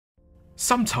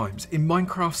Sometimes in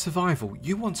Minecraft survival,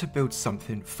 you want to build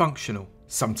something functional.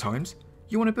 Sometimes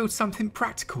you want to build something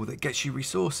practical that gets you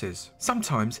resources.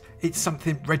 Sometimes it's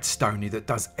something redstoney that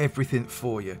does everything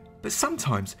for you. But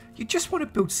sometimes you just want to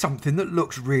build something that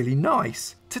looks really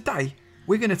nice. Today,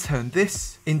 we're going to turn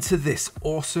this into this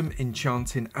awesome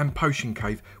enchanting and potion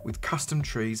cave with custom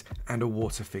trees and a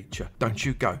water feature. Don't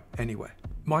you go anywhere.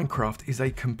 Minecraft is a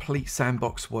complete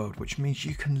sandbox world, which means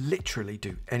you can literally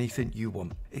do anything you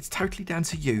want. It's totally down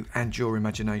to you and your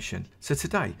imagination. So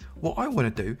today, what I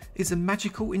want to do is a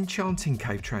magical enchanting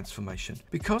cave transformation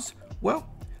because, well,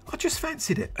 I just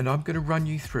fancied it, and I'm going to run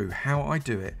you through how I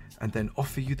do it and then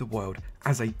offer you the world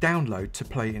as a download to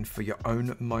play in for your own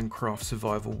Minecraft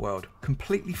survival world.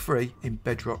 Completely free in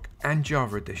Bedrock and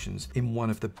Java editions in one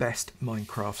of the best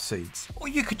Minecraft seeds. Or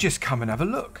you could just come and have a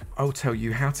look. I'll tell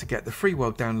you how to get the free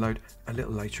world download a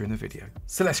little later in the video.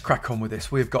 So let's crack on with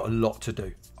this. We've got a lot to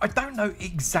do. I don't know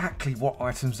exactly what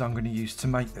items I'm going to use to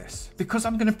make this because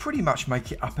I'm going to pretty much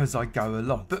make it up as I go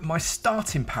along. But my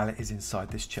starting palette is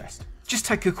inside this chest. Just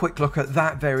take a quick look at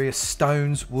that, various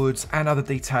stones, woods and other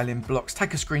detailing blocks.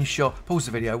 Take a screenshot, pause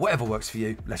the video, whatever works for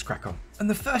you. Let's crack on. And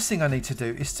the first thing I need to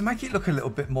do is to make it look a little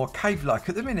bit more cave-like.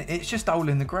 At the minute, it's just a hole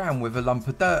in the ground with a lump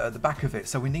of dirt at the back of it.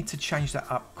 So we need to change that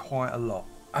up quite a lot.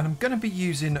 And I'm going to be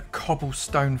using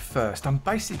cobblestone first. I'm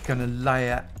basically going to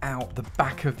layer out the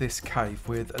back of this cave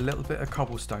with a little bit of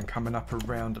cobblestone coming up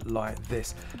around like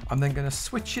this. I'm then going to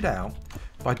switch it out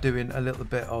by doing a little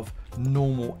bit of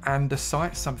normal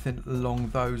andesite, something along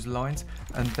those lines,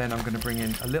 and then I'm going to bring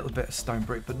in a little bit of stone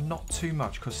brick, but not too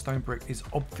much because stone brick is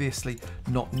obviously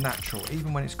not natural,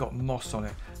 even when it's got moss on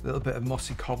it. A little bit of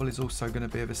mossy cobble is also going to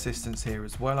be of assistance here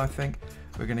as well. I think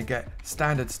we're going to get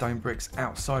standard stone bricks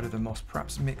outside of the moss,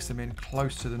 perhaps mix them in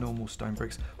close to the normal stone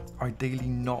bricks, ideally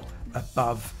not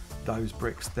above those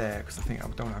bricks there, because I think I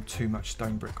don't want to have too much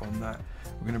stone brick on that.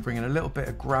 We're going to bring in a little bit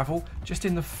of gravel just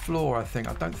in the floor.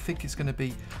 I don't think it's going to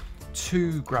be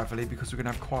too gravelly because we're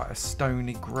going to have quite a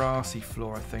stony, grassy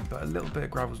floor, I think, but a little bit of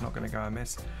gravel is not going to go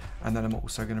amiss. And then I'm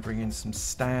also going to bring in some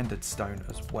standard stone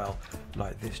as well,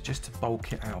 like this, just to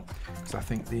bulk it out, because I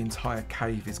think the entire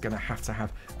cave is going to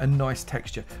have a nice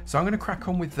texture. So I'm going to crack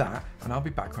on with that, and I'll be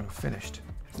back when I've finished.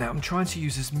 Now I'm trying to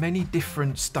use as many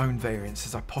different stone variants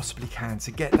as I possibly can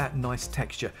to get that nice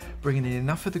texture, bringing in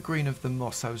enough of the green of the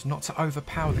moss so as not to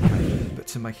overpower the cave, but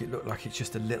to make it look like it's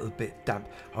just a little bit damp.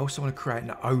 I also want to create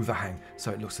an overhang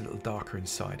so it looks a little darker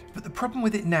inside. But the problem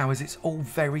with it now is it's all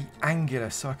very angular,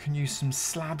 so I can use some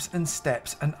slabs and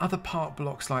steps and other part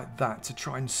blocks like that to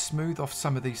try and smooth off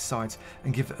some of these sides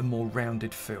and give it a more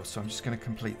rounded feel. So I'm just going to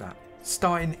complete that.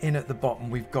 Starting in at the bottom,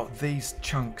 we've got these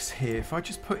chunks here. If I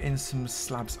just put in some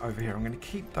slabs over here, I'm going to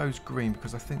keep those green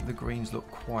because I think the greens look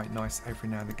quite nice every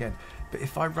now and again. But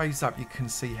if I raise up, you can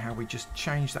see how we just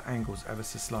change the angles ever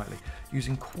so slightly,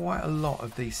 using quite a lot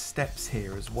of these steps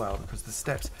here as well, because the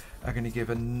steps are going to give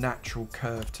a natural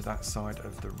curve to that side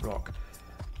of the rock.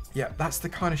 Yeah, that's the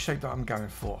kind of shape that I'm going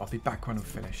for. I'll be back when I'm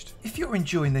finished. If you're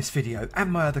enjoying this video and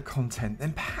my other content,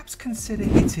 then perhaps consider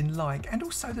hitting like and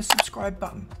also the subscribe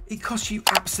button. It costs you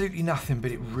absolutely nothing,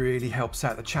 but it really helps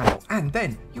out the channel. And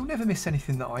then you'll never miss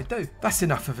anything that I do. That's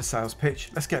enough of a sales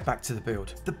pitch. Let's get back to the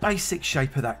build. The basic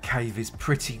shape of that cave is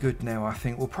pretty good now, I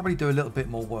think. We'll probably do a little bit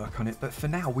more work on it, but for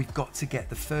now we've got to get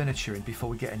the furniture in before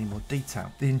we get any more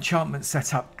detail. The enchantment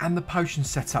setup and the potion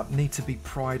setup need to be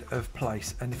pride of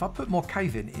place, and if I put more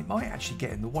cave in, it might actually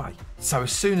get in the way. So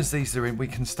as soon as these are in, we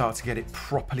can start to get it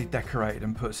properly decorated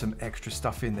and put some extra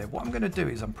stuff in there. What I'm going to do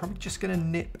is I'm probably just going to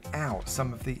nip out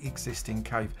some of the existing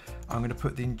cave. I'm going to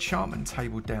put the enchantment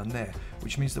table down there,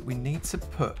 which means that we need to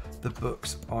put the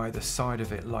books either side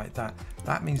of it like that.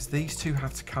 That means these two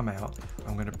have to come out.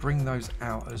 I'm going to bring those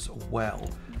out as well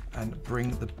and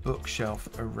bring the bookshelf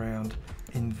around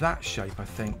in that shape. I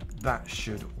think that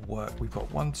should work. We've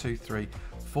got 1, 2, 3,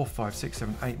 4, 5, 6,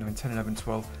 7, 8, 9, 10, 11,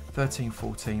 12, 13,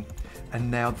 14, and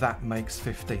now that makes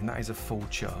 15. That is a full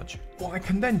charge. What I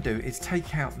can then do is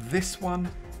take out this one,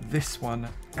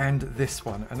 and this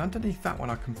one, and underneath that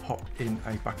one I can pop in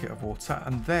a bucket of water,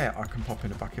 and there I can pop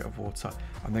in a bucket of water.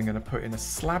 I'm then going to put in a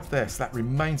slab there, so that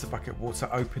remains a bucket of water,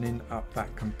 opening up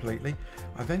that completely.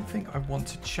 I then think I want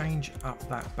to change up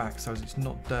that back so as it's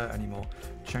not dirt anymore,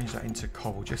 change that into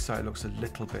cobble just so it looks a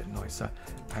little bit nicer,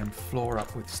 and floor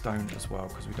up with stone as well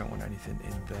because we don't want anything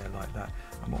in there like that.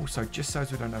 I'm also, just so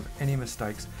as we don't have any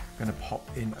mistakes, going to pop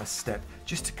in a step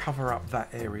just to cover up that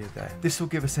area there. This will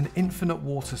give us an infinite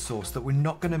water source that we're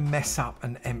not going to mess up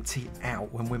and empty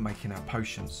out when we're making our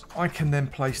potions. I can then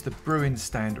place the brewing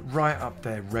stand right up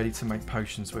there ready to make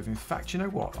potions with. In fact, you know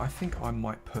what? I think I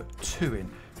might put 2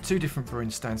 in 2 different brewing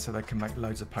stands so they can make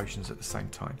loads of potions at the same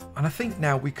time. And I think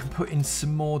now we can put in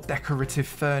some more decorative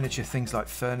furniture, things like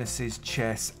furnaces,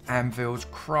 chests, anvils,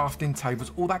 crafting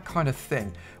tables, all that kind of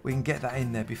thing. We can get that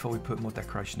in there before we put more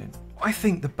decoration in. I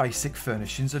think the basic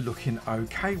furnishings are looking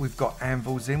okay. We've got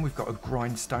anvils in, we've got a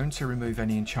grindstone to remove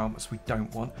any enchantments we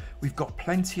don't want. We've got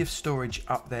plenty of storage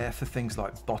up there for things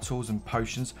like bottles and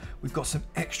potions. We've got some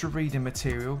extra reading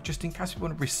material just in case we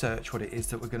want to research what it is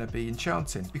that we're going to be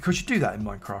enchanting. Because you do that in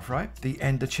Minecraft, right? The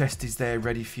ender chest is there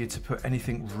ready for you to put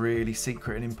anything really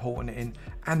secret and important in,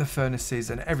 and the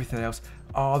furnaces and everything else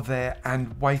are there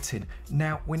and waiting.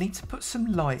 Now we need to put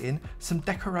some light in, some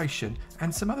decoration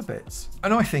and some other bits.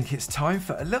 And I think it's time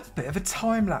for a little bit of a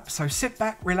time lapse. So sit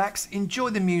back, relax, enjoy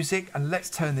the music, and let's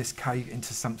turn this cave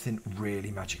into something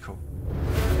really magical.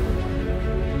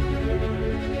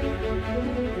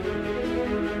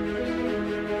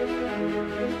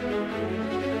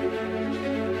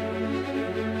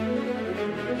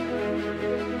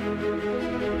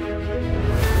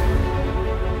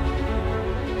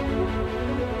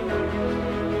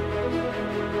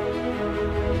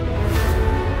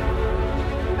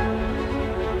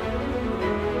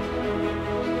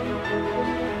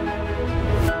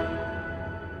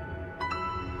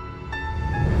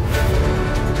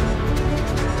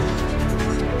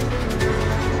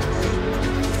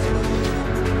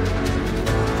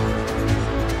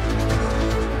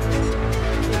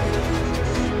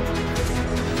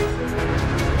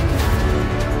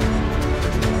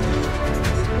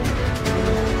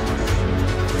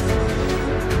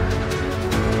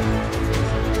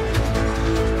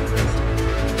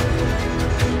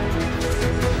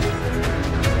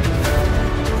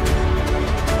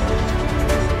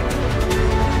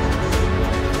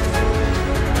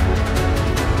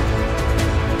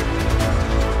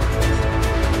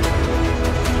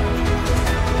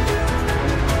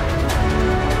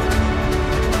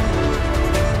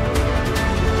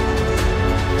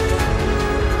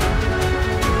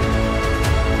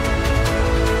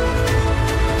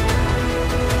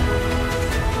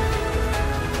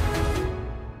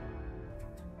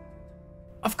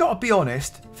 I've got to be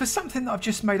honest, for something that I've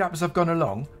just made up as I've gone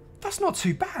along, that's not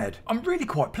too bad. I'm really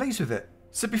quite pleased with it.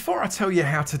 So before I tell you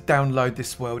how to download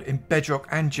this world in Bedrock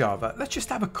and Java, let's just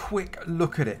have a quick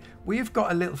look at it. We've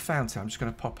got a little fountain. I'm just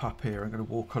going to pop up here. I'm going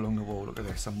to walk along the wall. Look at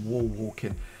this, I'm wall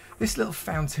walking. This little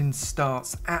fountain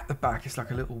starts at the back. It's like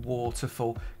a little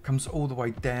waterfall, comes all the way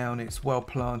down. It's well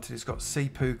planted. It's got sea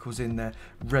pookles in there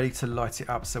ready to light it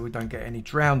up so we don't get any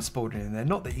drown spawning in there.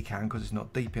 Not that you can because it's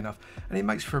not deep enough. And it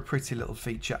makes for a pretty little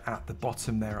feature at the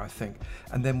bottom there, I think.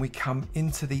 And then we come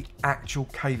into the actual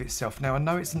cave itself. Now I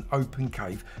know it's an open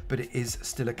cave, but it is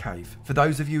still a cave. For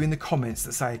those of you in the comments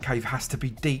that say a cave has to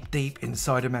be deep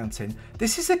inside a mountain,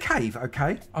 this is a cave,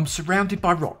 okay? I'm surrounded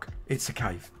by rock. It's a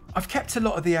cave. I've kept a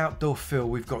lot of the outdoor feel.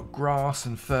 We've got grass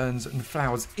and ferns and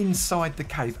flowers inside the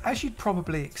cave, as you'd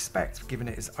probably expect, given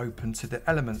it is open to the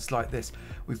elements like this.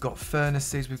 We've got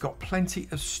furnaces, we've got plenty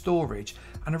of storage,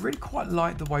 and I really quite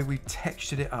like the way we've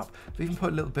textured it up. We've even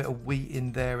put a little bit of wheat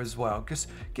in there as well, just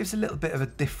gives a little bit of a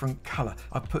different colour.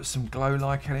 I've put some glow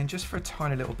lichen in just for a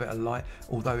tiny little bit of light,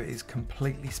 although it is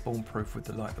completely spawn proof with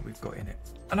the light that we've got in it.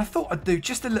 And I thought I'd do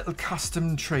just a little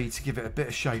custom tree to give it a bit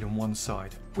of shade on one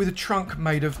side. With a trunk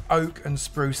made of oak and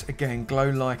spruce, again glow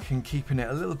lichen, keeping it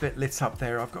a little bit lit up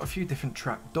there. I've got a few different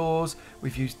trap doors,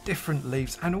 we've used different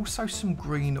leaves and also some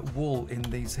green wool in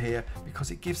these here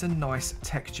because it gives a nice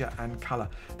texture and colour.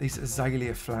 These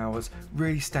azalea flowers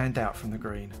really stand out from the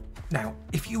green. Now,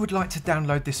 if you would like to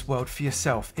download this world for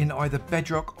yourself in either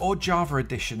Bedrock or Java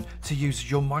edition to use as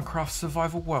your Minecraft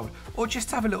survival world, or just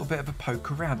have a little bit of a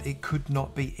poke around, it could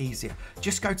not be easier.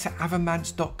 Just go to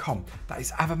avomance.com, that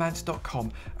is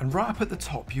avomance.com, and right up at the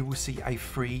top you will see a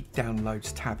free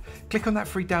downloads tab. Click on that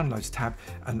free downloads tab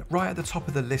and right at the top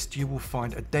of the list you will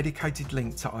find a dedicated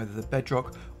link to either the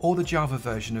Bedrock or the Java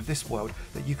version of this world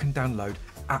that you can download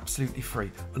absolutely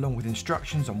free, along with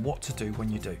instructions on what to do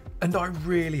when you do. And I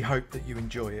really hope that you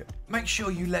enjoy it. Make sure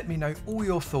you let me know all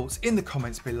your thoughts in the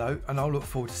comments below, and I'll look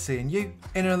forward to seeing you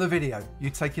in another video. You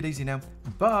take it easy now.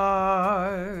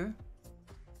 Bye.